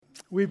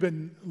We've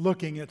been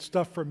looking at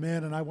stuff for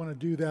men, and I want to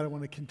do that. I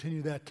want to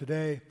continue that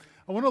today.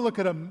 I want to look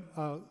at a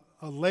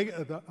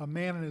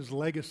man and his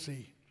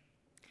legacy.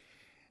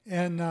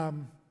 And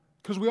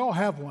because we all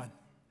have one.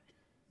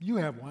 You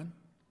have one.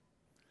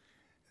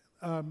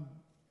 A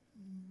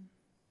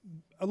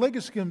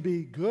legacy can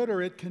be good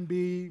or it can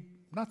be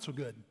not so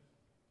good.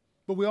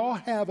 But we all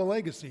have a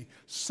legacy,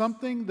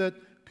 something that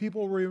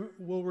people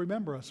will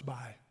remember us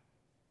by.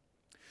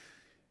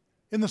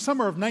 In the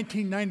summer of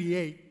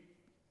 1998,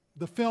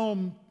 the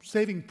film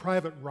Saving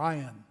Private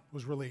Ryan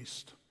was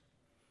released.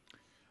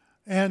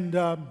 And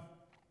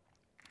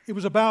it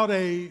was about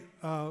a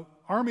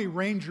Army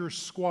Ranger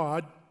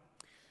squad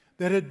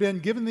that had been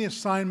given the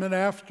assignment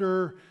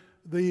after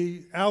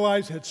the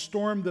Allies had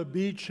stormed the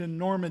beach in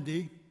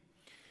Normandy.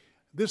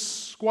 This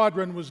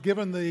squadron was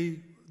given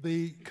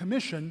the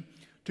commission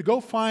to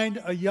go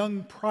find a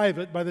young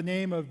private by the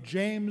name of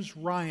James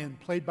Ryan,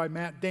 played by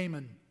Matt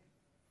Damon.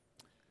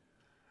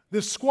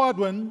 This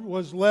squadron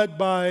was led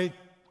by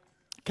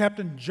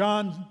Captain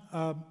John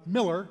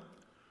Miller,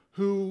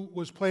 who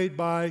was played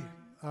by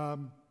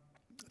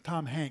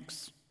Tom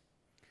Hanks.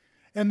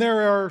 And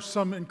there are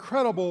some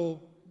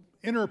incredible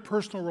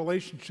interpersonal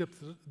relationships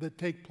that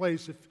take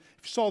place. If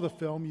you saw the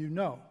film, you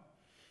know.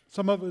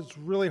 Some of it's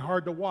really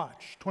hard to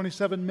watch.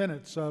 27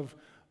 minutes of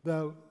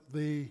the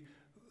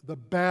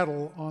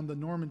battle on the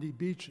Normandy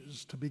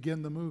beaches to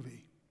begin the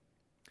movie.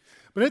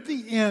 But at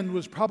the end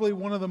was probably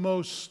one of the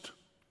most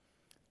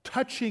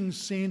touching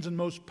scenes and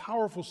most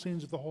powerful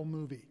scenes of the whole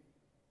movie.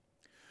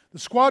 The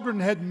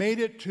squadron had made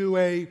it to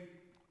a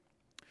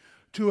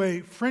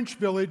French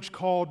village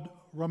called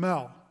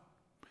Ramel.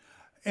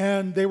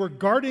 And they were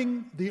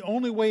guarding the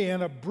only way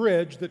in, a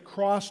bridge that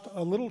crossed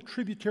a little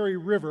tributary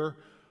river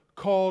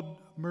called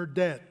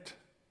Merdet.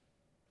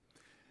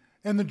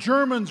 And the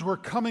Germans were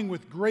coming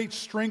with great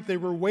strength. They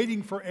were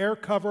waiting for air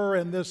cover,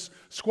 and this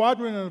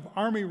squadron of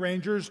Army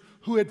Rangers,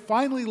 who had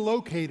finally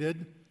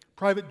located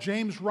Private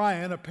James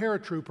Ryan, a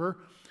paratrooper,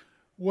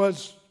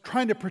 was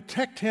trying to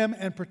protect him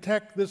and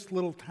protect this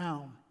little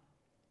town.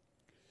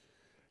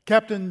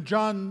 Captain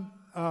John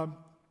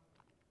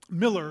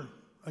Miller,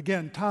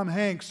 again, Tom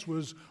Hanks,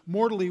 was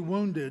mortally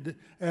wounded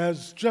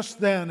as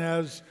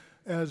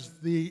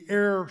the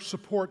air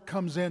support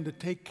comes in to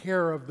take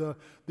care of the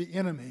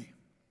enemy.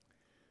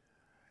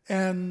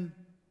 And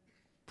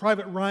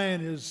Private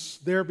Ryan is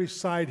there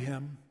beside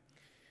him.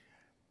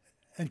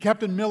 And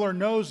Captain Miller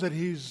knows that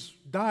he's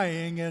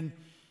dying, and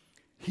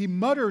he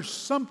mutters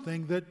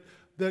something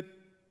that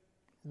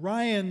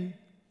Ryan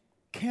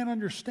can't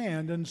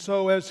understand. And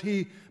so as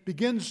he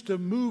begins to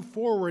move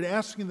forward,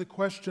 asking the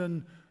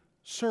question,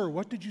 "Sir,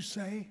 what did you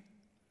say?"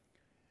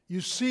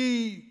 You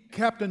see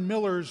Captain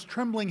Miller's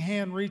trembling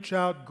hand reach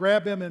out,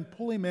 grab him, and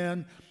pull him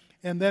in.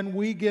 And then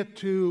we get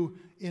to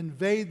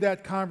invade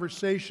that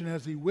conversation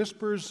as he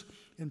whispers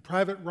in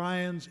Private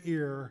Ryan's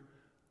ear,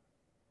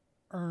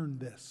 "Earn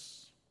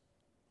this.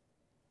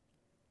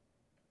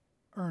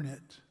 Earn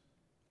it."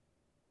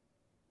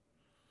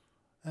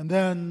 And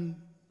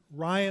then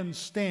Ryan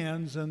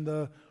stands, and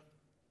the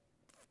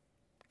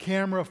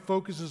camera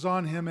focuses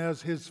on him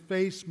as his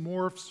face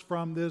morphs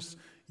from this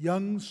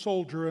young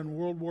soldier in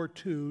World War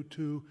II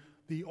to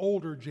the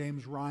older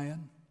James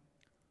Ryan,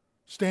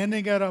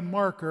 standing at a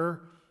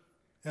marker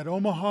at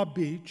Omaha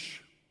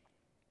Beach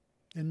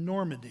in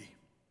Normandy.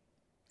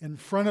 In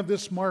front of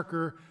this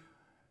marker,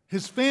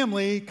 his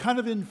family kind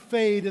of in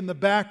fade in the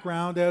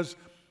background as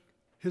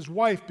his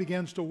wife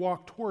begins to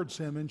walk towards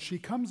him, and she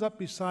comes up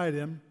beside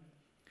him,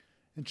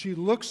 and she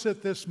looks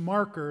at this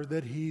marker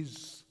that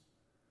he's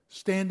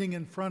standing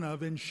in front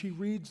of, and she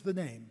reads the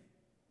name,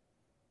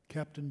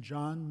 Captain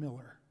John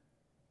Miller.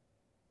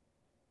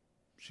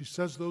 She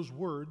says those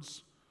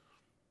words,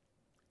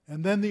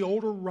 and then the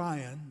older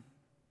Ryan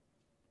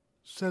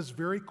says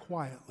very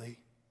quietly,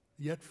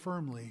 yet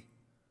firmly,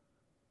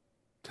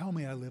 "Tell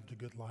me I lived a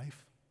good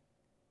life.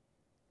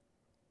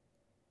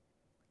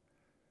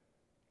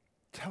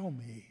 Tell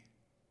me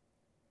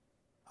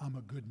I'm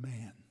a good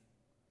man."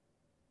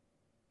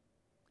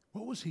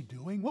 What was he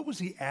doing? What was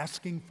he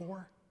asking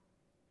for?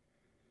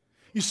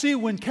 You see,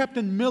 when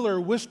Captain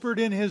Miller whispered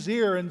in his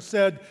ear and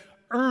said,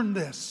 "Earn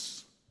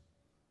this,"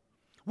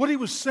 what he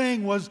was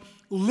saying was,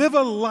 live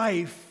a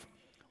life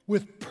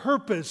with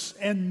purpose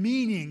and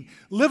meaning.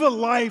 Live a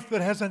life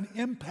that has an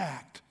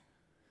impact.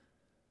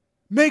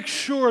 Make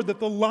sure that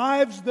the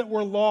lives that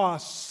were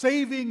lost,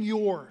 saving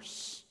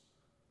yours,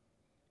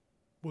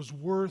 was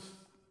worth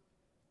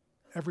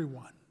every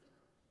one.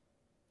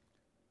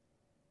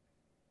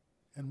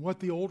 And what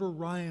the older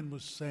Ryan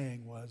was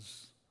saying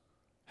was,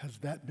 has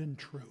that been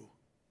true?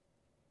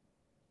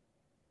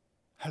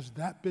 Has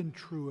that been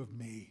true of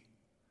me?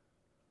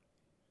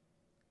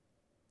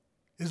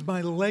 Is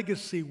my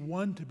legacy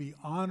one to be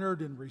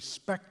honored and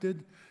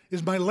respected?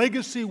 Is my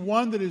legacy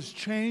one that has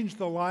changed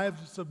the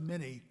lives of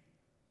many?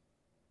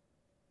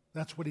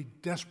 That's what he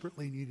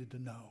desperately needed to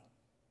know.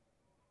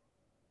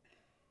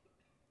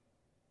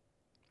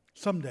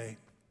 Someday,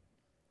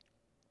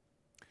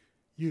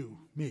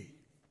 you, me,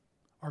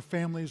 our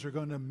families are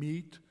going to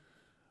meet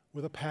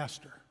with a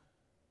pastor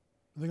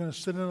They're going to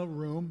sit in a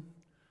room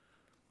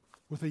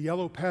with a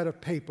yellow pad of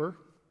paper,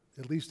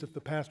 at least if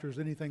the pastor is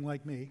anything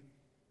like me.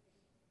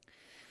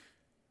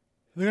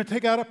 They're going to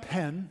take out a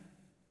pen,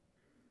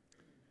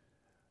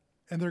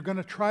 and they're going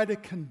to try to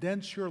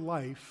condense your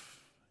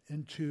life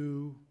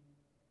into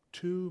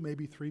 2,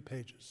 maybe 3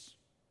 pages.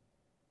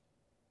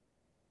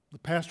 The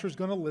pastor's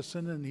going to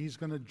listen, and he's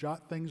going to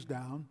jot things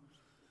down,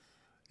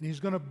 and he's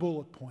going to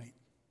bullet point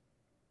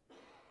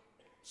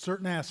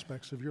certain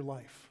aspects of your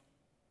life.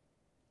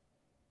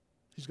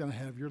 He's going to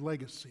have your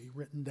legacy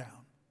written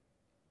down.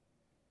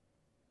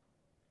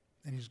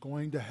 And he's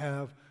going to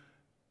have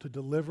to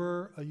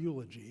deliver a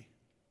eulogy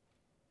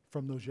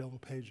from those yellow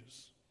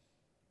pages.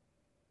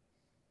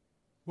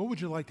 What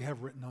would you like to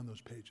have written on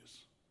those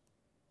pages?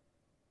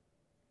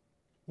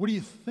 What do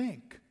you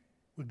think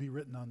would be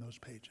written on those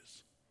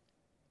pages?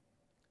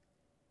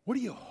 What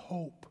do you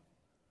hope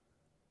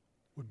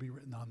would be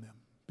written on them?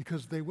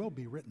 Because they will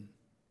be written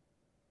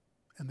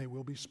and they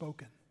will be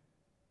spoken.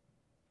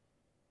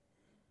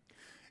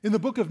 In the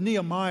book of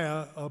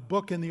Nehemiah, a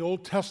book in the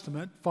Old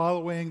Testament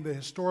following the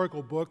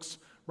historical books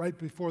right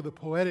before the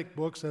poetic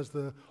books as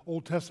the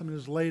Old Testament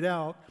is laid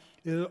out,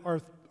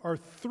 are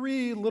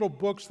 3 little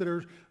books that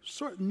are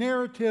sort of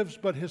narratives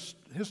but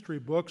history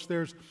books.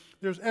 There's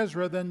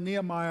Ezra, then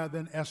Nehemiah,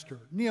 then Esther.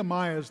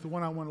 Nehemiah is the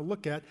one I want to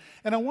look at,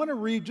 and I want to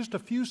read just a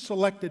few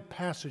selected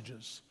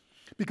passages.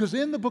 Because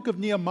in the book of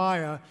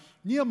Nehemiah,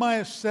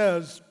 Nehemiah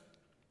says,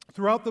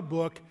 throughout the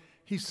book,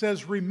 he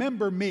says,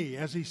 "Remember me,"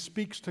 as he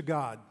speaks to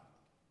God.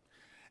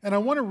 And I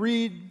want to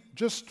read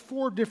just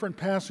 4 different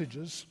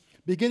passages,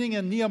 beginning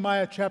in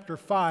Nehemiah chapter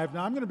 5.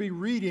 Now I'm going to be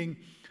reading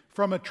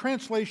from a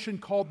translation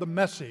called The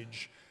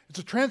Message. It's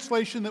a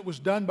translation that was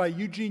done by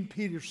Eugene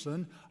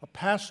Peterson, a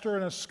pastor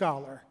and a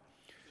scholar.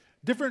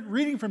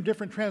 Reading from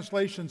different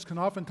translations can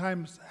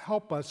oftentimes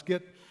help us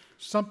get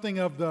something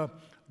of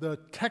the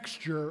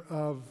texture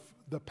of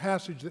the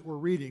passage that we're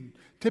reading.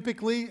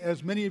 Typically,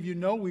 as many of you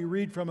know, we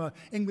read from an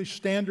English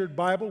Standard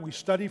Bible. We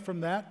study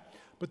from that.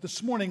 But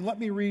this morning, let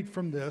me read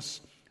from this.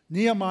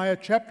 Nehemiah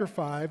chapter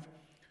 5,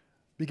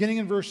 beginning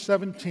in verse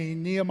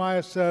 17,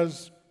 Nehemiah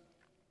says,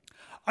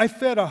 "I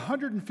fed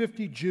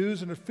 150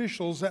 Jews and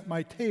officials at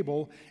my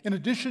table, in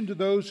addition to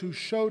those who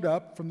showed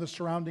up from the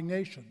surrounding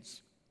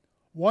nations.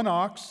 1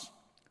 ox,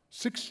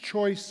 6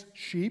 choice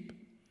sheep,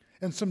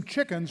 and some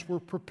chickens were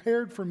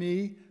prepared for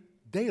me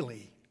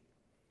daily.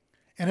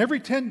 And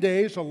every 10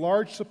 days a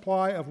large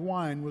supply of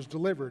wine was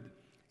delivered.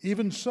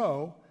 Even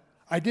so,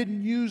 I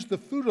didn't use the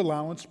food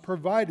allowance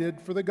provided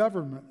for the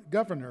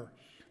governor.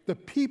 The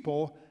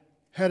people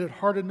had it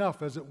hard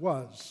enough as it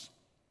was.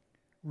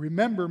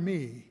 Remember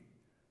me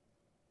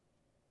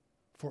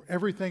for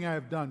everything I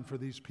have done for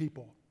these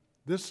people."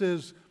 This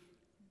is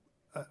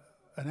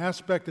an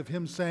aspect of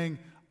him saying,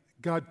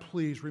 "God,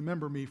 please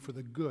remember me for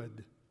the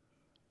good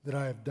that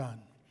I have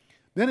done."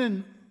 Then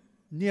in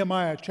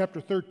Nehemiah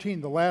chapter 13,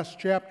 the last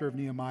chapter of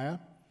Nehemiah,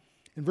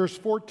 in verse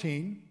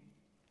 14,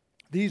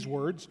 these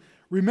words,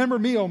 "Remember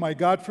me, O my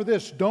God, for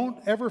this.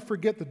 Don't ever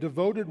forget the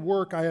devoted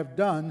work I have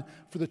done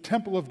for the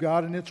temple of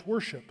God and its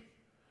worship.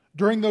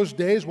 During those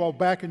days, while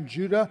back in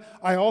Judah,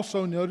 I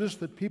also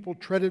noticed that people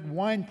treaded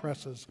wine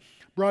presses,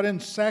 brought in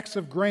sacks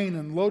of grain,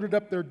 and loaded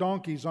up their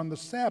donkeys on the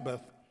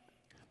Sabbath.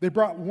 They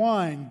brought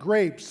wine,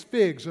 grapes,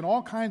 figs, and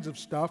all kinds of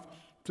stuff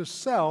to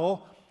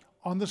sell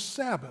on the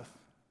Sabbath.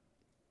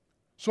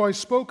 So I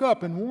spoke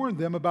up and warned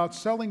them about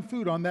selling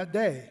food on that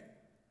day.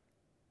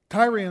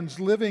 Tyrians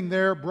living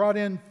there brought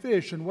in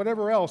fish and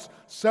whatever else,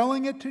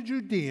 selling it to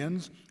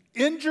Judeans,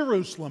 in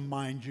Jerusalem,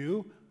 mind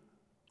you,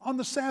 on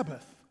the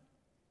Sabbath."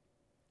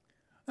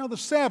 Now the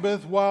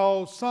Sabbath,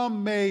 while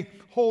some may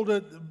hold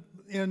it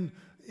in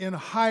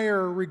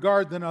higher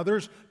regard than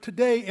others,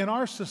 today in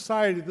our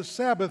society the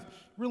Sabbath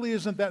really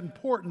isn't that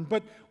important.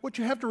 But what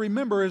you have to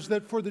remember is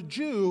that for the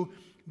Jew,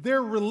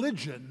 their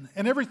religion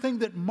and everything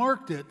that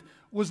marked it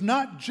was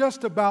not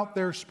just about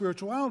their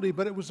spirituality,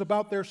 but it was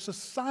about their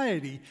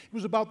society. It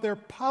was about their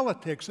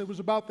politics. It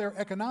was about their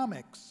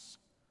economics.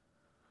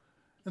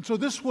 And so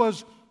this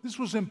was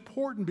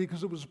important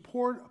because it was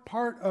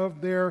part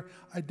of their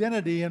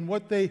identity. And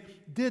what they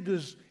did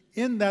is,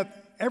 in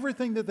that,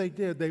 everything that they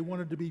did, they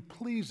wanted to be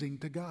pleasing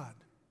to God.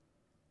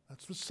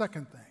 That's the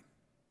second thing.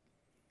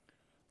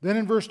 Then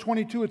in verse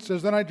 22 it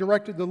says, "Then I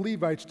directed the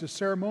Levites to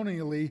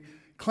ceremonially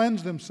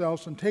cleanse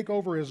themselves and take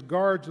over as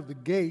guards of the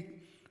gate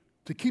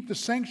to keep the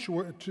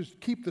sanctuary, to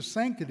keep the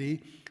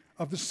sanctity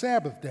of the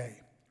Sabbath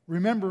day.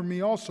 Remember me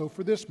also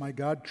for this, my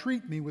God.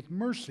 Treat me with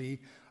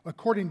mercy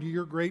according to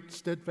your great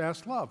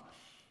steadfast love."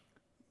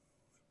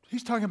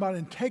 He's talking about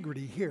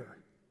integrity here,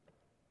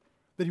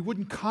 that he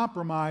wouldn't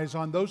compromise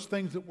on those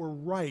things that were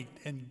right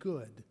and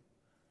good.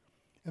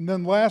 And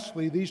then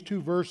lastly, these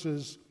 2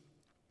 verses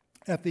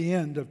at the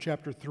end of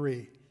chapter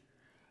 3.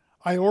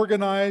 "I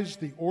organized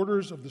the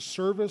orders of the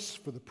service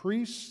for the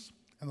priests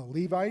and the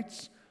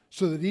Levites,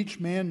 so that each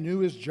man knew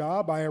his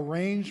job. I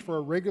arranged for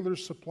a regular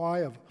supply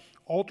of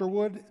altar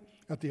wood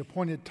at the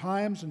appointed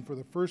times and for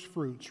the first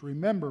fruits.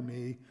 Remember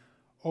me,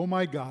 O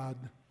my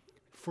God,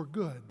 for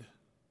good."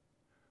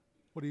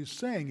 What he's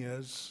saying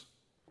is,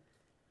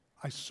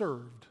 I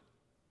served.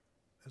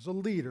 As a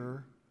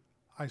leader,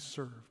 I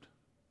served.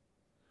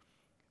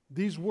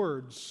 These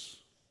words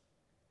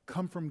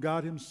come from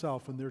God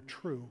Himself, and they're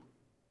true.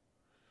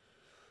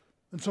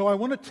 And so I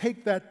want to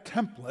take that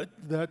template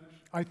that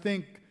I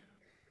think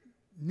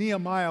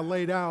Nehemiah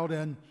laid out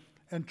and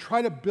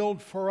try to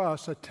build for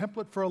us a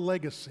template for a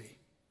legacy.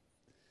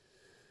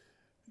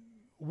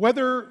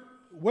 Whether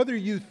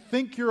you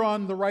think you're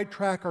on the right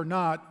track or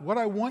not, what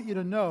I want you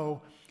to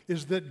know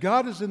is that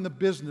God is in the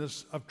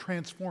business of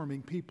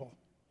transforming people.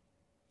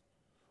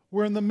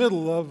 We're in the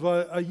middle of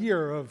a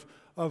year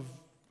of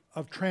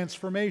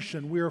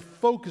transformation. We are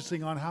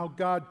focusing on how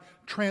God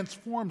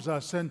transforms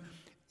us. And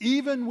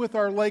even with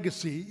our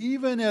legacy,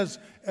 even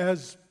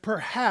as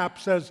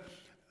perhaps as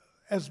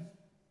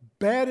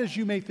bad as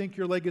you may think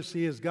your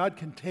legacy is, God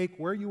can take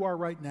where you are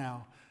right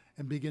now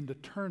and begin to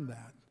turn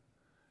that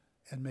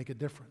and make a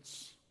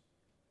difference.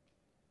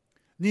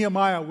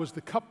 Nehemiah was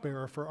the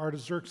cupbearer for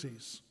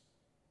Artaxerxes.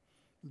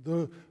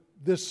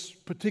 This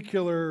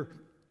particular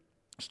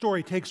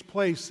story takes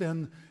place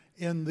in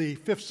the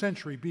 5th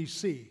century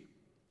BC.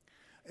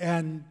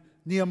 And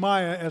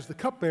Nehemiah, as the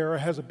cupbearer,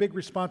 has a big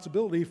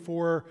responsibility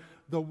for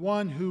the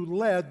one who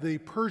led the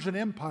Persian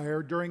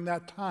Empire during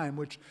that time,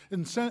 which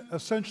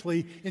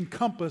essentially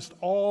encompassed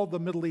all the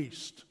Middle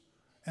East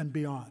and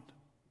beyond.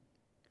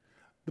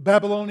 The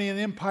Babylonian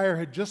Empire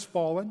had just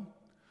fallen.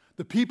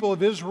 The people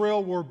of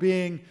Israel were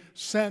being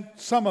sent,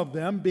 some of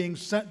them being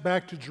sent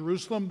back to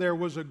Jerusalem. There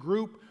was a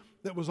group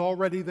that was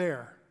already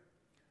there.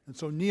 And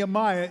so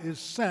Nehemiah is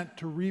sent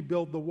to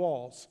rebuild the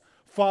walls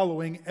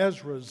following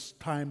Ezra's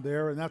time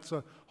there. And that's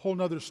a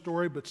whole other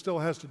story, but still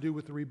has to do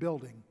with the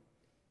rebuilding.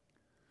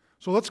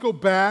 So let's go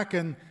back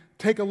and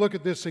take a look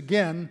at this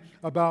again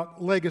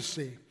about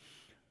legacy.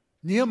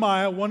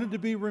 Nehemiah wanted to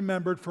be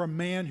remembered for a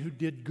man who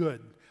did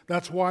good.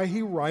 That's why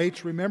he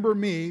writes, remember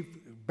me,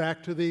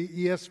 back to the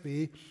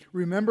ESV,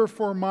 remember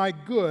for my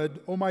good,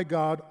 oh my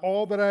God,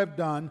 all that I have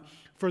done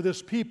for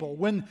this people.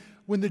 When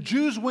the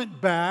Jews went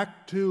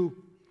back to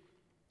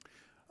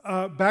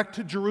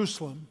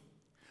Jerusalem,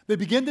 they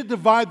began to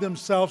divide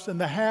themselves in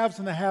the haves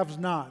and the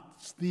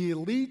have-nots, the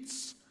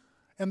elites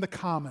and the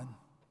common.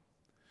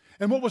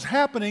 And what was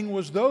happening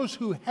was those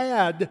who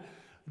had,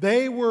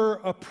 they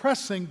were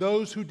oppressing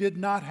those who did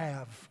not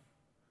have.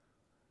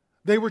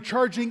 They were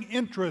charging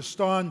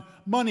interest on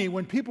money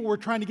when people were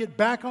trying to get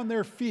back on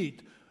their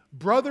feet.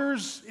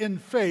 Brothers in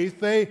faith,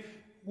 they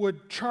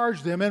would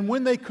charge them, and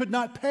when they could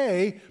not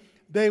pay,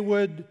 they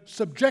would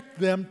subject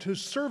them to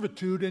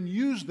servitude and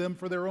use them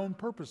for their own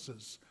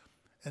purposes.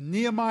 And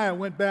Nehemiah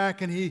went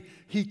back and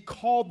he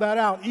called that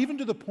out, even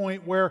to the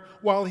point where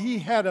while he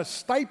had a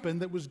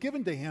stipend that was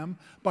given to him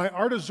by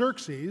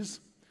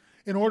Artaxerxes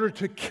in order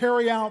to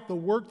carry out the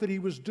work that he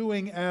was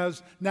doing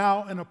as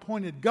now an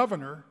appointed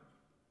governor,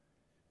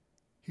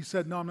 he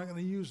said, no, I'm not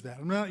going to use that.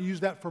 I'm not going to use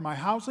that for my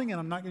housing, and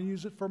I'm not going to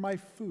use it for my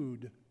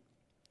food.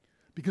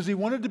 Because he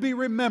wanted to be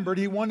remembered.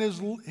 He wanted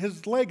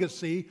his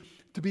legacy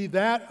to be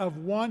that of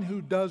one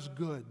who does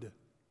good.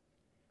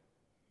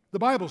 The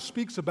Bible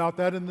speaks about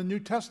that in the New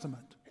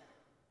Testament,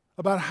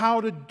 about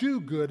how to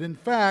do good. In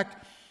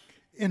fact,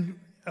 in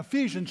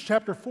Ephesians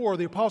chapter 4,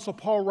 the Apostle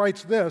Paul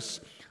writes this,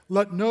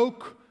 let no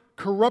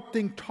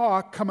corrupting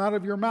talk come out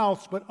of your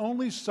mouths, but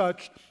only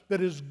such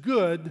that is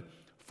good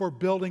for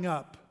building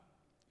up.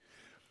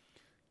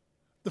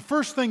 The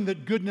first thing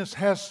that goodness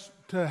has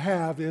to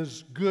have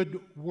is good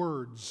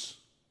words.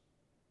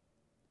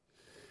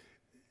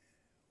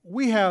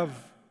 We have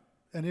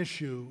an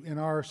issue in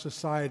our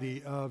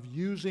society of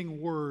using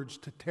words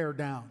to tear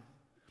down.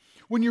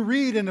 When you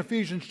read in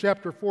Ephesians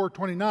chapter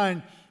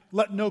 4:29,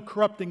 let no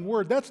corrupting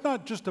word, that's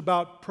not just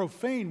about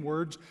profane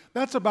words,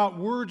 that's about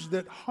words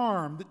that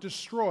harm, that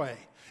destroy.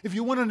 If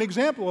you want an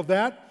example of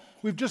that,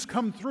 we've just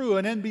come through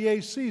an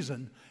NBA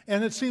season,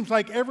 and it seems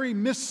like every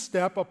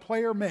misstep a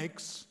player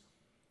makes,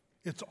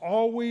 it's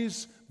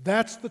always,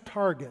 that's the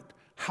target.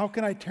 How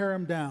can I tear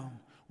him down?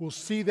 We'll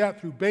see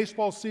that through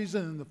baseball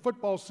season and the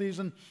football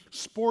season.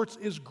 Sports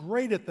is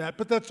great at that,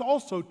 but that's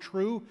also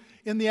true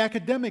in the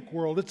academic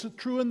world. It's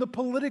true in the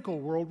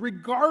political world,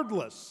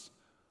 regardless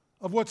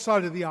of what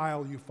side of the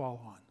aisle you fall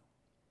on.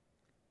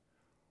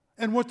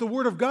 And what the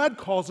Word of God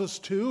calls us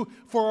to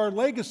for our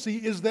legacy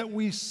is that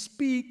we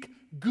speak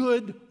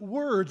good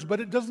words, but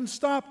it doesn't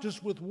stop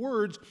just with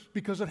words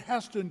because it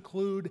has to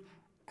include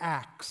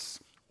acts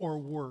or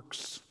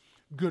works.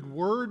 Good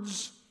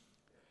words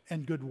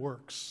and good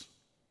works.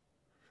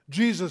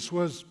 Jesus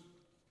was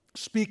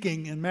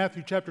speaking in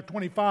Matthew chapter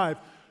 25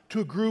 to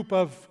a group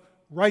of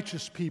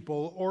righteous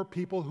people or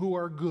people who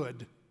are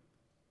good.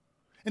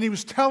 And he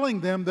was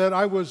telling them that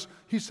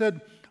he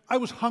said, I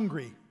was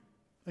hungry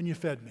and you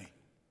fed me.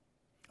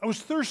 I was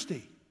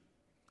thirsty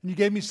and you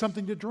gave me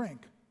something to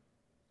drink.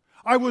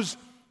 I was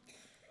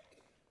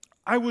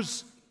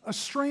a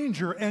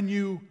stranger and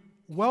you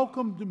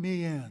welcomed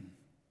me in.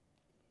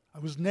 I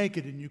was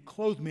naked and you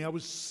clothed me. I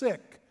was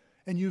sick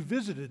and you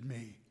visited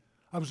me.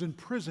 I was in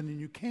prison and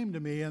you came to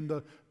me. And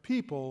the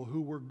people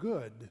who were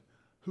good,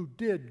 who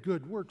did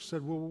good works,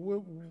 said, well,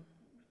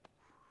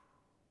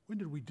 when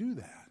did we do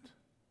that?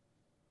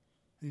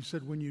 And he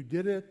said, when you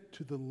did it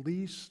to the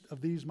least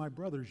of these my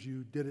brothers,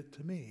 you did it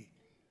to me.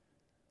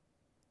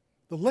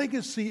 The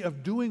legacy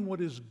of doing what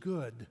is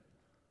good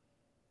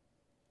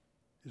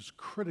is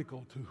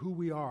critical to who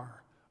we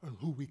are or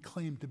who we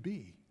claim to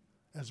be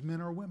as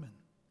men or women.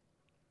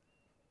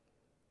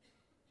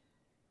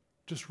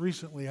 Just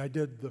recently, I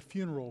did the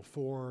funeral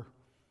for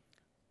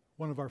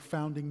one of our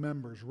founding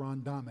members,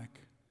 Ron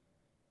Domick.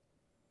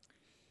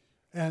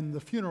 And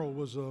the funeral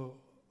was a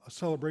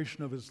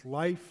celebration of his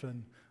life,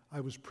 and I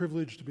was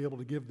privileged to be able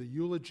to give the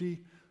eulogy.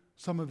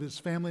 Some of his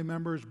family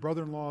members,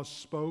 brother-in-law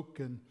spoke,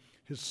 and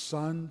his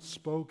son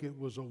spoke. It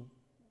was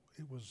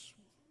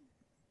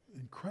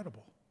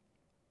incredible.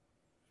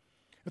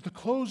 At the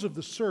close of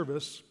the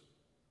service,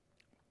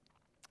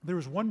 there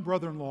was one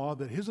brother-in-law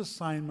that his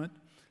assignment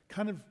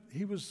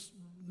he was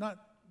not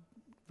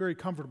very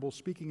comfortable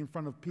speaking in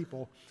front of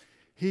people.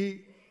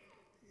 He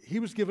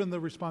was given the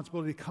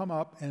responsibility to come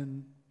up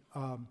and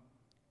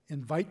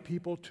invite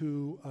people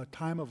to a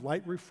time of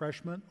light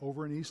refreshment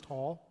over in East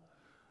Hall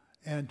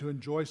and to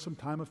enjoy some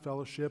time of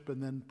fellowship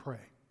and then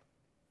pray.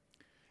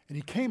 And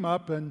he came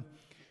up and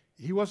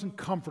he wasn't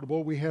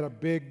comfortable. We had a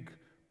big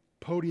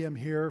podium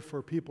here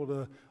for people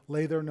to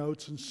lay their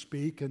notes and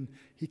speak. And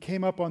he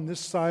came up on this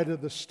side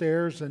of the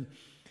stairs and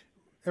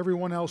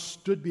everyone else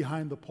stood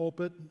behind the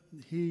pulpit.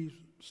 He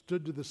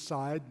stood to the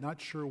side,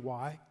 not sure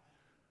why,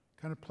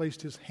 kind of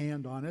placed his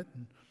hand on it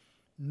and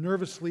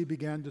nervously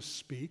began to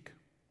speak.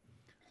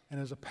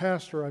 And as a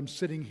pastor, I'm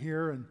sitting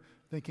here and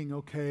thinking,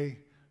 okay,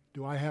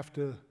 do I have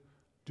to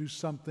do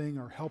something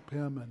or help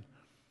him?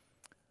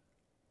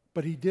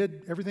 But he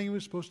did everything he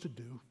was supposed to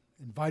do,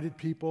 invited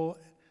people,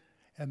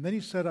 and then he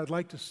said, I'd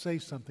like to say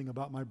something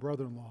about my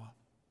brother-in-law.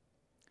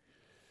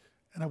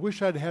 And I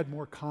wish I'd had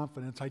more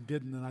confidence. I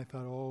didn't, and I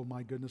thought, oh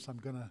my goodness, I'm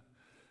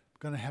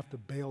gonna have to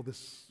bail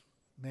this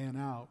man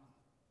out.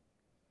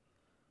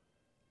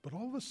 But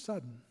all of a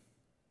sudden,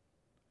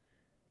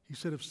 he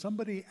said, if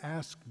somebody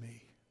asked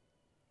me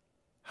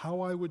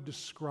how I would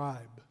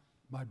describe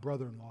my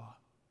brother-in-law,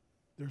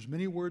 there's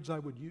many words I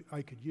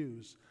could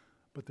use,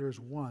 but there's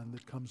one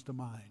that comes to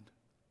mind.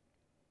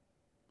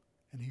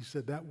 And he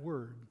said that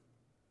word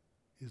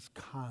is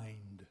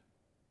kind.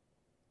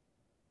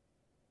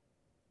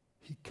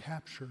 He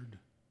captured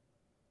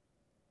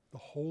the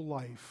whole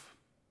life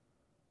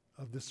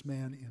of this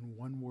man in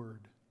one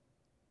word.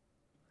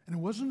 And it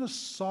wasn't a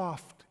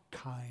soft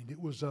kind. It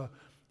was a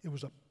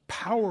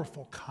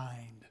powerful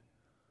kind.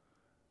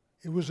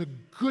 It was a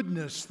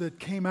goodness that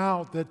came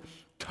out that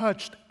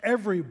touched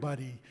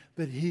everybody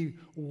that he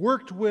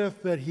worked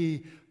with, that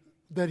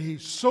he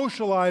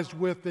socialized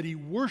with, that he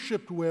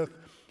worshiped with.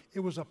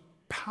 It was a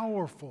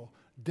powerful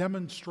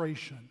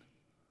demonstration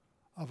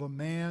of a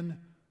man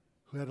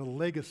who had a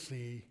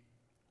legacy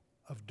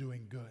of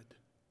doing good.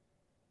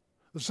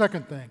 The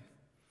second thing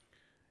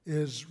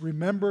is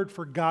remembered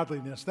for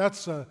godliness.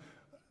 That's a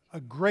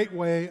great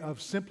way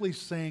of simply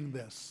saying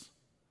this.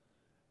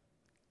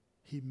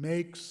 He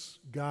makes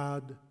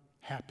God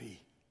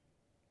happy.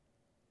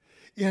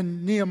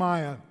 In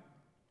Nehemiah,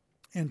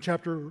 in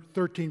chapter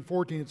 13,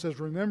 14, it says,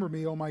 remember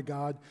me, O my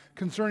God,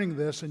 concerning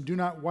this, and do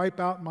not wipe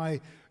out my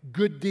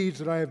good deeds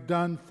that I have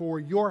done for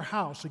your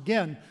house.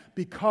 Again,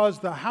 because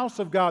the house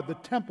of God, the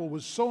temple,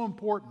 was so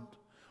important.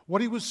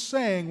 What he was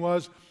saying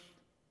was,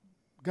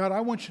 God, I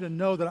want you to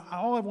know that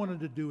all I wanted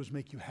to do was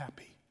make you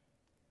happy.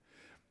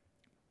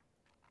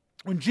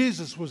 When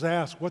Jesus was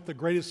asked what the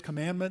greatest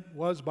commandment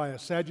was by a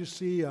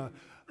Sadducee,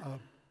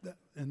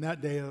 in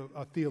that day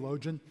a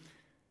theologian,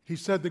 he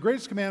said, the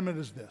greatest commandment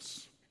is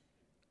this,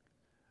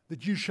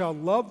 that you shall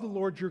love the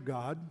Lord your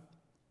God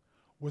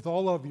with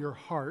all of your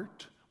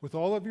heart, with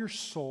all of your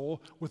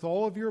soul, with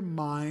all of your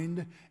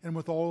mind, and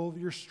with all of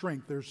your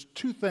strength. There's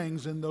two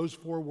things in those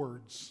four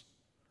words.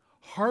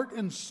 Heart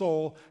and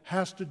soul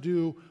has to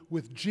do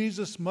with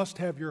Jesus must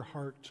have your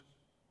heart.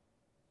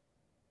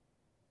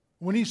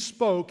 When he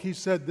spoke, he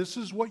said, this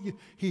is what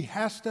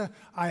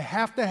I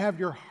have to have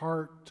your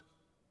heart.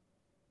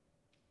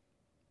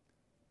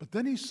 But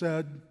then he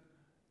said,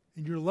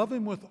 and you're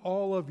loving with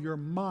all of your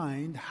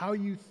mind, how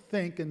you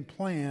think and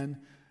plan,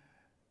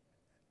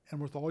 and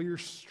with all your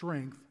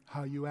strength,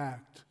 how you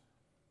act.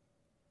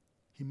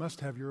 He must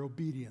have your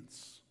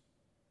obedience.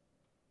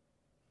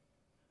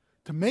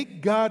 To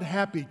make God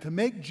happy, to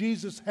make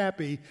Jesus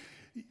happy,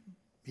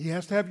 he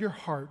has to have your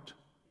heart,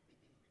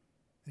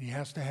 and he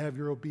has to have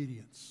your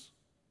obedience.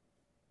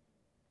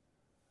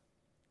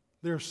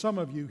 There are some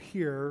of you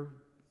here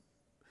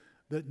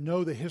that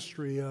know the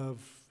history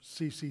of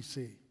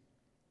CCC.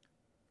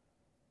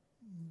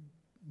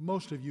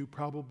 Most of you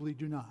probably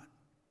do not.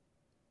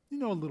 You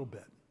know a little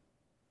bit.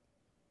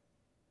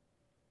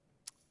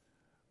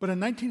 But in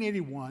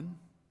 1981,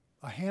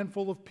 a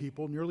handful of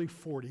people, nearly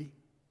 40,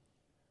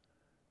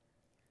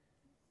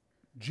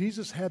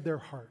 Jesus had their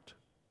heart.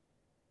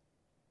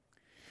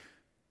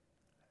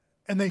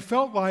 And they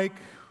felt like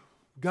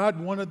God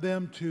wanted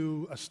them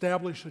to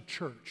establish a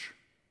church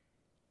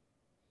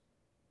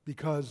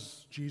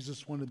because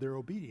Jesus wanted their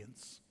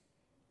obedience.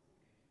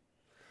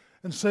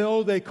 And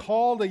so they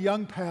called a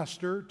young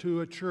pastor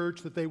to a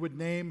church that they would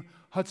name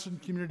Hudson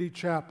Community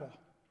Chapel.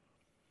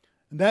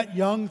 And that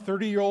young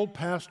 30-year-old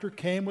pastor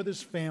came with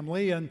his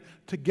family, and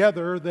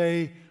together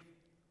they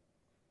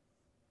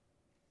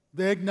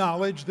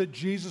acknowledged that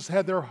Jesus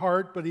had their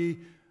heart, but he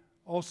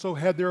also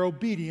had their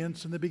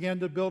obedience, and they began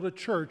to build a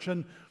church.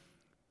 And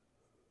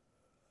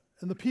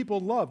the people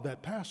loved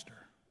that pastor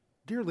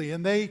dearly,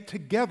 and they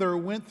together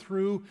went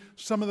through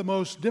some of the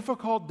most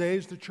difficult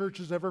days the church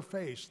has ever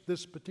faced,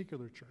 this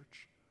particular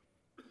church.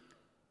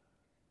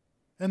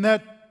 And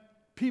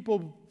that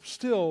people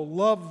still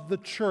love the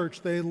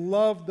church. They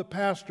love the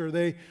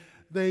pastor.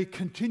 They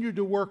continue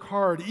to work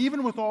hard,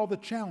 even with all the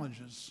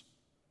challenges.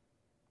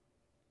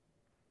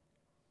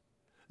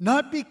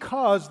 Not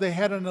because they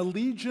had an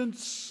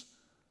allegiance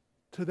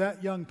to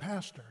that young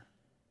pastor,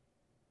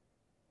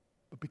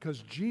 but because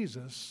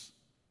Jesus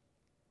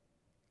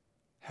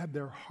had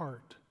their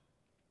heart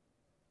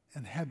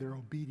and had their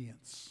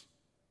obedience.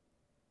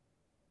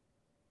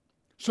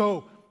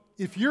 So,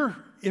 if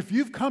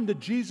you've come to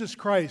Jesus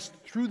Christ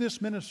through this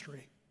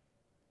ministry,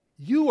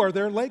 you are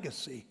their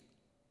legacy.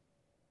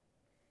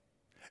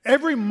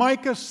 Every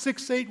Micah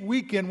 6-8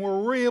 weekend where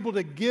we're able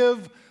to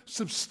give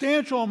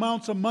substantial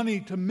amounts of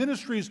money to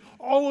ministries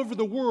all over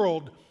the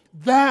world,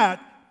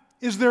 that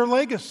is their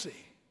legacy.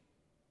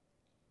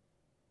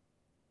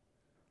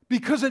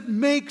 Because it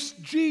makes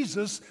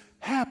Jesus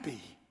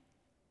happy.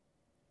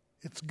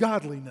 It's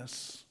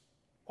godliness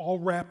all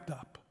wrapped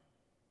up.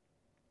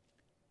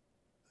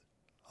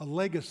 A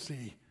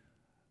legacy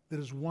that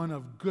is one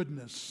of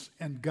goodness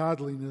and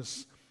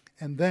godliness,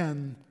 and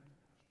then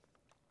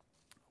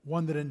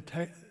one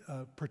that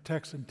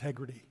protects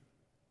integrity.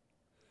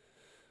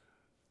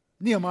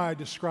 Nehemiah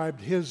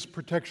described his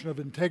protection of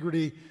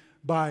integrity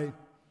by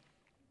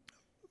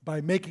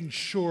making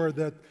sure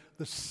that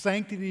the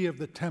sanctity of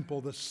the temple,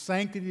 the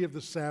sanctity of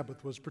the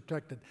Sabbath was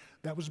protected.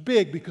 That was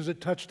big because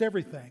it touched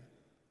everything.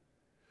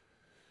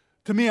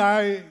 To me,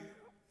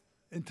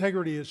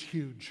 integrity is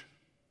huge.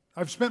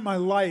 I've spent my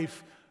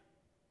life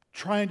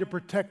trying to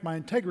protect my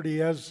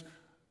integrity as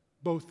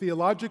both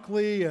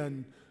theologically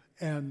and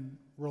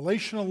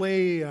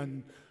relationally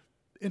and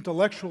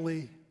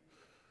intellectually,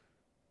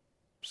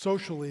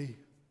 socially.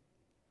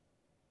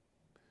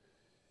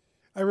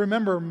 I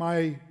remember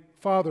my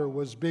father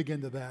was big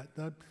into that.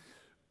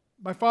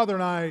 My father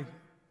and I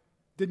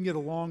didn't get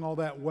along all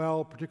that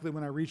well, particularly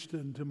when I reached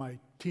into my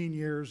teen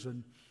years,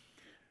 and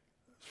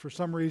for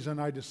some reason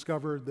I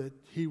discovered that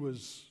he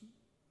was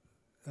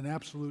an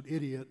absolute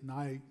idiot and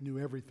I knew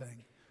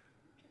everything.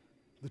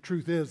 The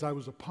truth is, I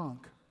was a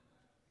punk.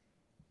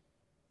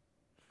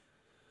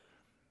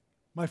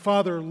 My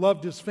father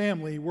loved his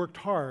family, worked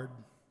hard.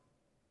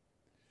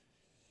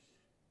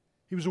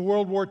 He was a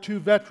World War II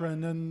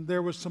veteran, and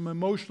there was some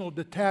emotional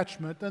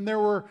detachment, and there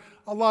were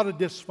a lot of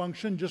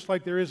dysfunction, just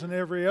like there is in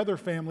every other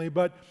family,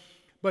 but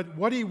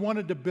what he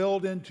wanted to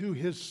build into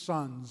his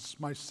sons,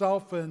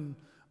 myself and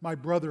my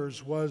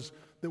brothers, was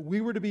that we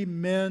were to be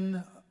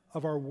men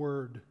of our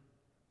word.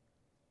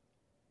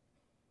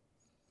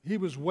 He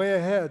was way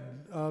ahead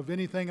of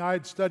anything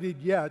I'd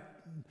studied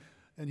yet,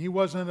 and he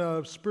wasn't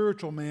a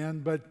spiritual man,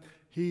 but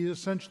he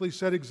essentially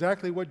said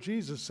exactly what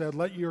Jesus said: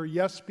 let your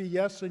yes be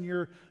yes and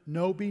your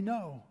no be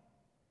no.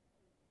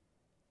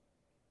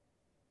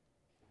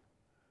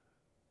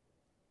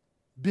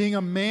 Being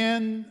a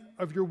man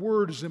of your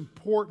word is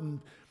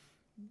important.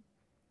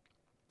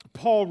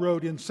 Paul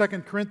wrote in 2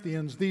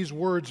 Corinthians these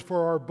words,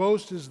 "For our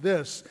boast is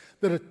this,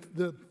 that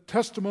the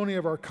testimony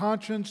of our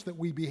conscience, that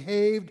we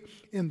behaved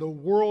in the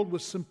world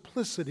with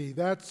simplicity."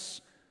 That's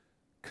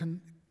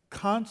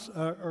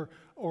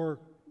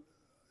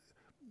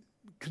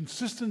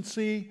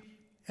consistency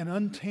and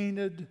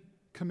untainted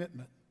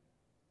commitment.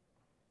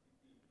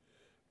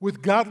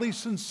 With godly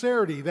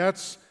sincerity,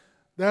 that's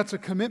a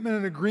commitment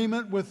and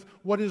agreement with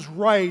what is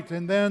right.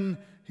 And then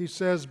he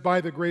says,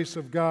 by the grace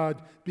of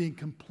God, being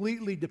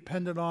completely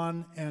dependent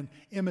on and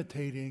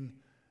imitating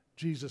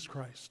Jesus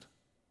Christ.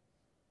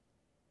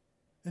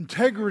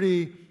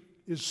 Integrity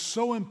is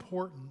so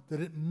important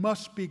that it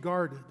must be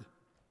guarded.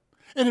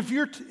 And if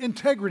your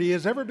integrity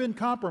has ever been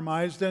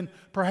compromised, and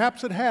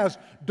perhaps it has,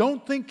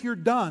 don't think you're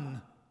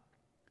done.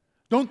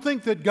 Don't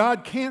think that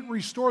God can't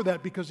restore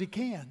that, because He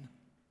can.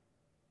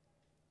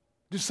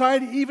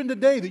 Decide even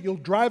today that you'll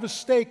drive a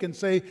stake and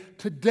say,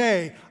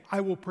 today I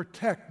will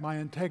protect my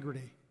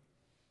integrity.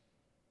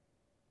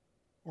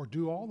 Or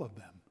do all of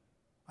them.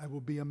 I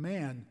will be a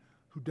man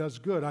who does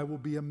good. I will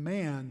be a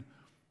man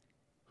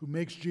who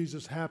makes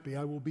Jesus happy.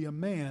 I will be a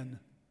man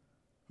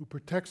who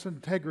protects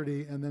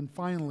integrity. And then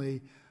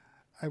finally,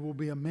 I will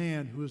be a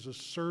man who is a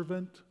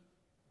servant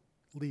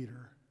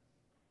leader.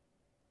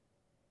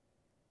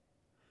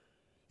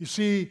 You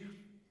see,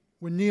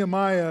 when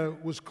Nehemiah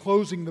was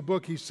closing the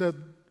book, he said,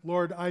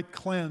 Lord, I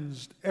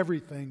cleansed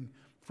everything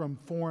from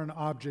foreign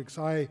objects.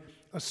 I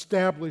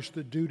established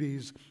the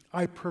duties.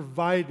 I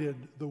provided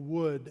the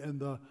wood and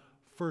the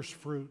first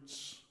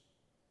fruits.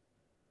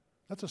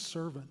 That's a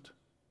servant.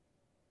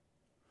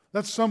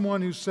 That's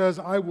someone who says,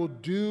 I will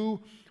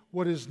do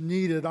what is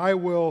needed. I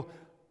will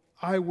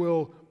I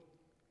will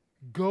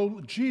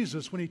go.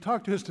 Jesus, when he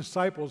talked to his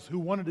disciples who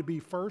wanted to be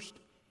first,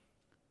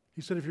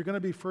 he said, if you're going to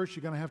be first,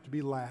 you're going to have to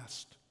be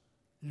last.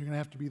 You're going to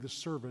have to be the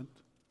servant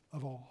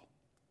of all.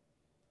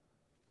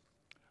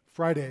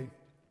 Friday,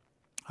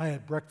 I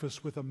had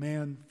breakfast with a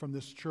man from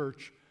this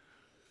church,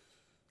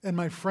 and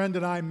my friend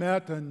and I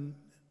met, and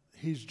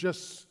he's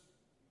just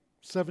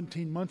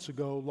 17 months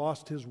ago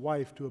lost his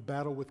wife to a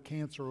battle with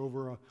cancer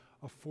over a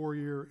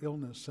 4-year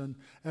illness. And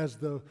as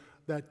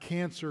that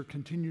cancer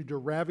continued to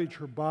ravage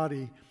her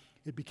body,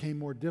 it became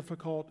more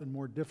difficult and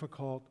more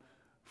difficult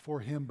for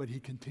him, but he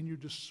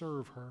continued to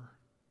serve her.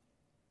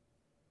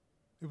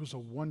 It was a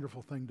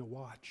wonderful thing to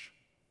watch.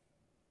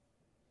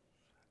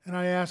 And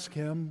I asked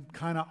him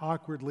kind of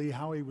awkwardly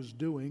how he was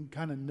doing,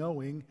 kind of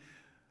knowing,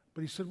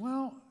 but he said,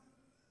 well,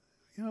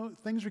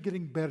 things are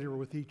getting better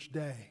with each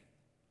day.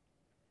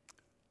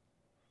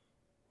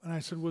 And I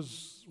said,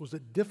 was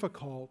it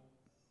difficult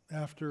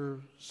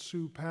after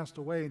Sue passed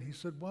away? And he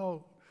said,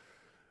 well,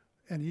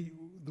 and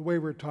the way we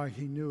were talking,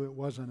 he knew it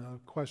wasn't a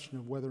question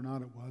of whether or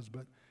not it was,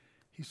 but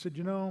he said,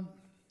 I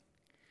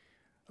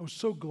was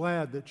so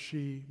glad that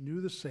she knew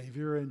the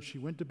Savior and she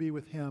went to be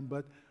with him,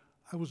 but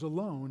I was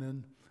alone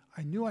and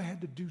I knew I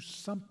had to do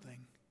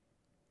something.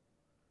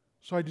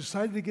 So I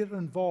decided to get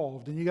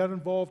involved, and he got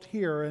involved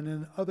here and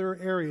in other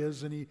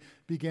areas, and he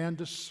began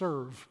to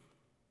serve.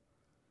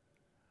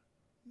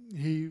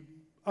 He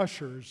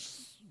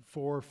ushers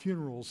for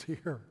funerals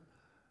here.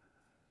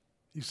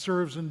 He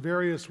serves in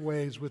various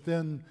ways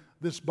within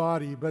this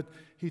body, but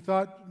he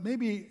thought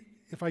maybe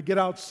if I get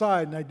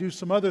outside and I do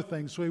some other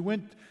things. So he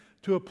went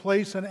to a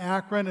place in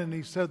Akron, and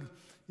he said,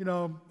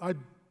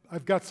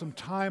 I've got some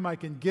time I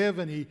can give,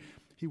 and he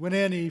went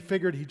in, he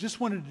figured he just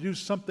wanted to do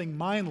something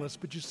mindless,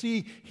 but you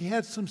see, he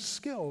had some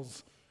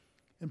skills.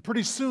 And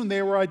pretty soon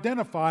they were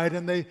identified,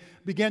 and they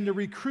began to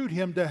recruit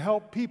him to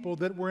help people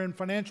that were in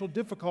financial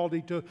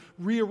difficulty to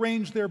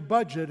rearrange their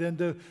budget and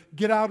to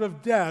get out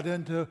of debt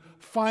and to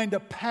find a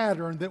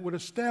pattern that would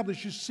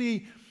establish. You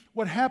see,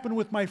 what happened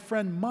with my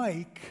friend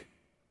Mike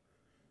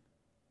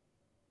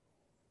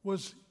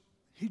was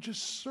he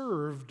just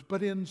served,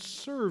 but in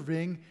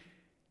serving,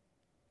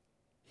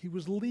 he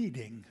was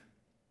leading.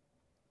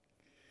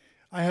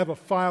 I have a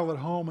file at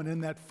home, and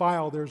in that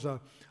file there's a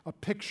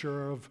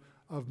picture of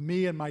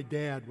me and my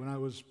dad when I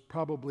was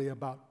probably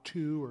about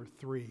 2 or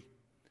 3.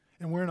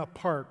 And we're in a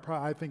park,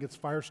 I think it's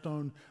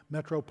Firestone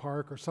Metro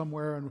Park or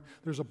somewhere, and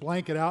there's a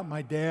blanket out.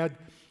 My dad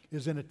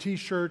is in a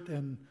t-shirt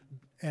and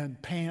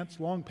pants,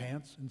 long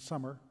pants in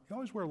summer. He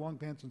always wear long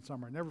pants in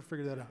summer. I never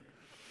figured that out.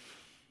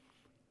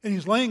 And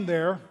he's laying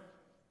there,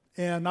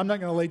 and I'm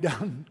not going to lay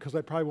down because I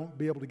probably won't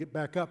be able to get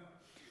back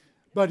up.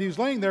 But he's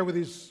laying there with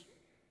his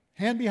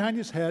hand behind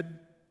his head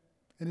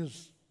and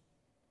his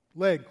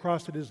leg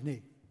crossed at his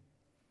knee.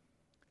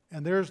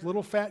 And there's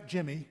little fat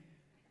Jimmy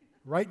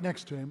right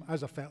next to him. I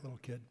was a fat little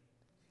kid.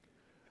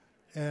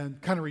 And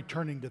kind of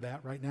returning to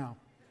that right now.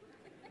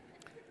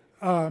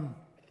 And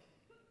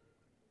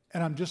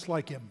I'm just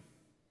like him.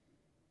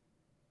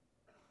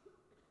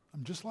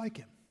 I'm just like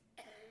him.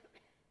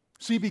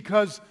 See,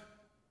 because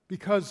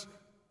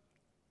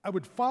I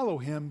would follow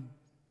him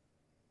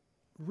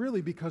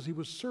really because he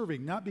was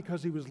serving, not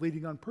because he was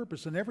leading on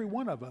purpose. And every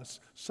one of us,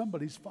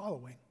 somebody's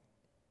following.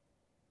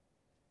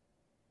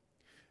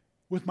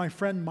 With my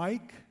friend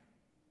Mike,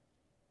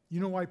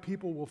 you know why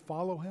people will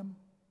follow him?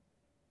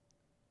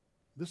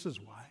 This is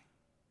why.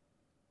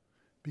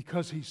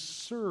 Because he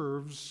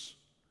serves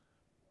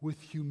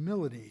with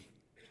humility.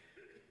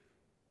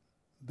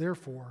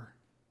 Therefore,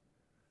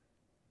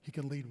 he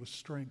can lead with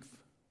strength.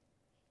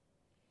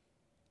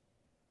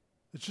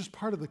 It's just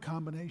part of the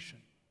combination.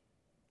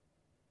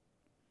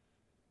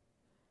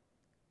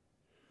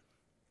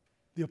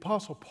 The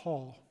Apostle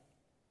Paul,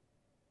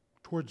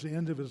 towards the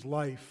end of his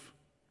life,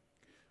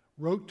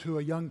 wrote to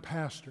a young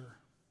pastor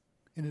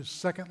in his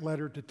second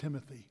letter to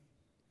Timothy.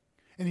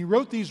 And he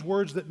wrote these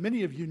words that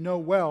many of you know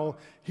well.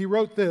 He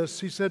wrote this.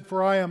 He said,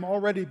 "For I am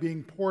already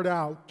being poured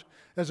out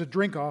as a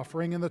drink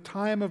offering, and the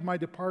time of my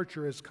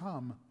departure has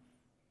come.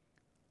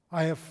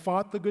 I have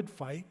fought the good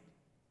fight.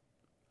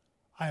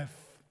 I have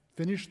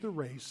finished the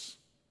race.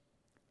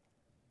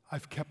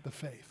 I've kept the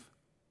faith."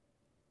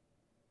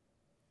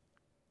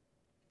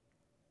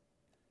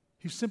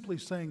 He's simply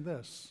saying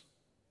this: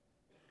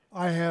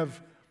 I have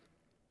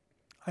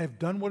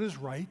done what is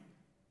right.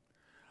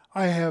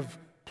 I have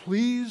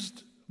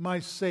pleased my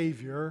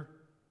Savior.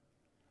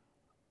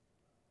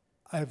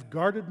 I have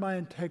guarded my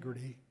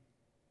integrity,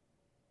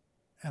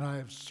 and I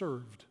have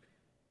served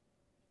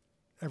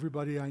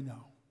everybody I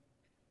know.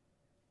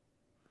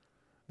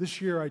 This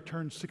year I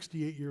turned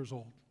 68 years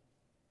old.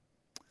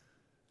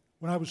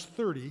 When I was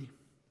 30,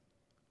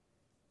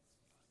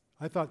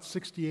 I thought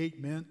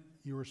 68 meant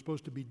you were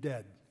supposed to be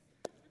dead.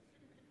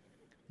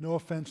 No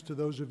offense to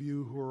those of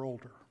you who are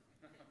older.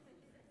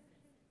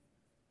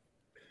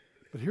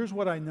 But here's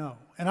what I know.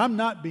 And I'm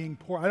not being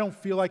poured. I don't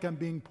feel like I'm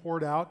being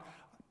poured out.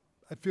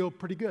 I feel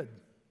pretty good.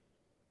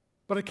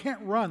 But I can't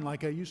run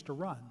like I used to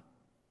run.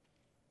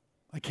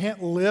 I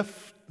can't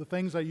lift the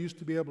things I used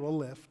to be able to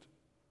lift.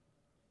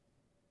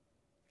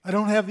 I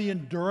don't have the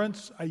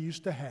endurance I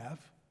used to have.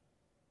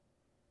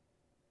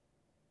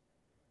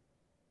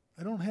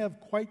 I don't have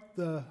quite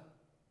the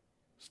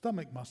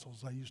stomach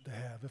muscles I used to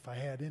have, if I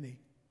had any.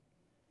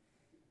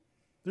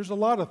 There's a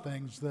lot of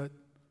things that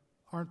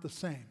aren't the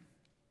same.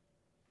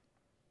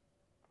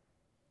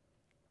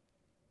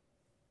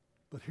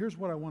 But here's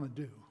what I want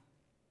to do.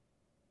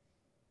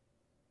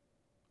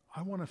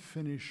 I want to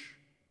finish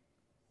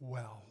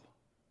well.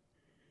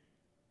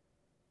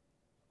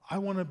 I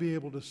want to be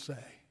able to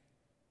say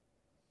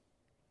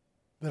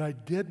that I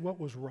did what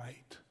was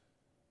right,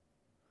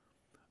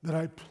 that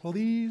I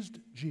pleased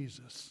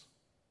Jesus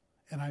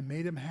and I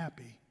made him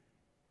happy,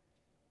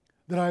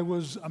 that I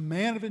was a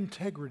man of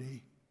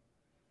integrity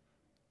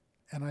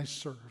and I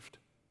served.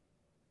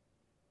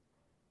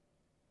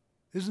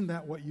 Isn't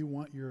that what you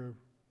want your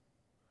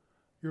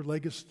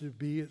legacy to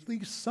be? At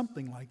least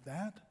something like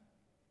that.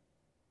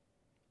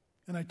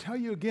 And I tell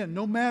you again,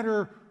 no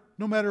matter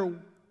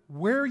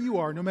where you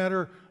are, no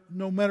matter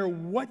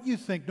what you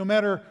think, no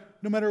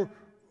matter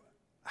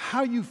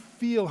how you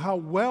feel, how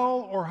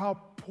well or how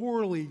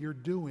poorly you're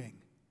doing,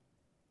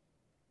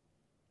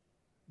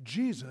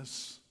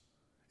 Jesus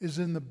is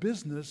in the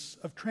business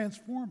of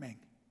transforming.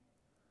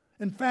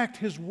 In fact,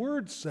 his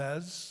word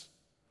says,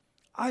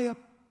 I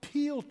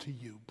appeal to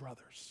you,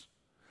 brothers,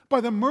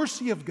 by the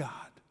mercy of God,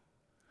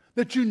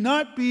 that you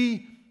not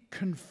be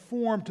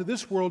conformed to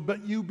this world,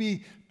 but you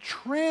be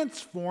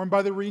transformed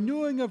by the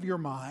renewing of your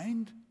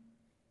mind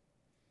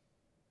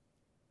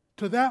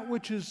to that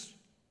which is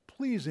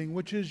pleasing,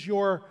 which is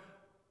your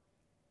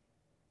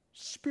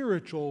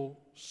spiritual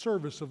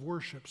service of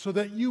worship, so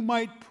that you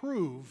might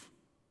prove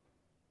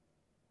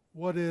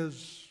what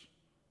is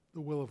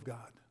the will of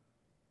God.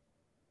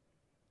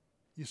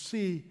 You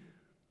see,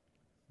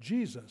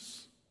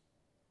 Jesus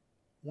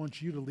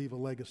wants you to leave a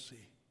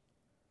legacy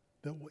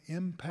that will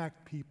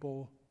impact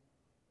people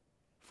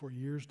for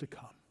years to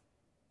come.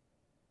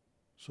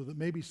 So that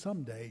maybe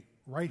someday,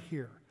 right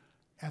here,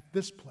 at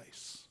this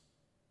place,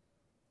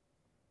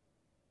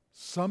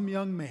 some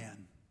young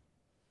man,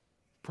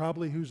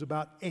 probably who's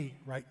about 8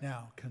 right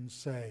now, can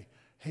say,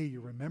 hey,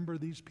 you remember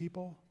these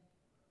people?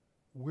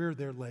 We're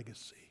their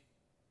legacy.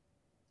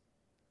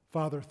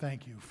 Father,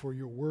 thank you for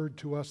your word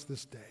to us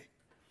this day.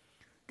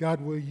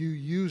 God, will you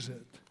use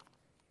it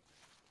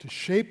to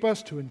shape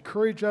us, to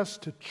encourage us,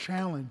 to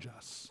challenge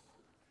us?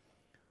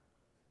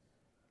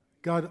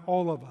 God,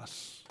 all of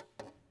us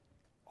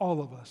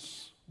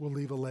will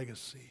leave a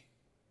legacy.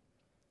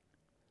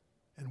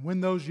 And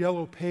when those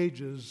yellow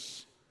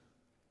pages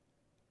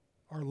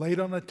are laid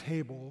on a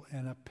table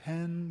and a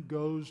pen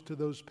goes to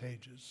those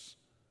pages,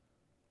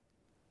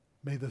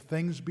 may the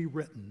things be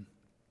written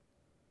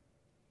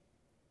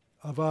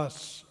of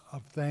us,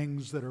 of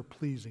things that are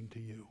pleasing to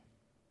you.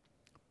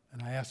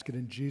 And I ask it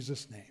in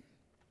Jesus' name.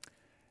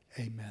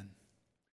 Amen.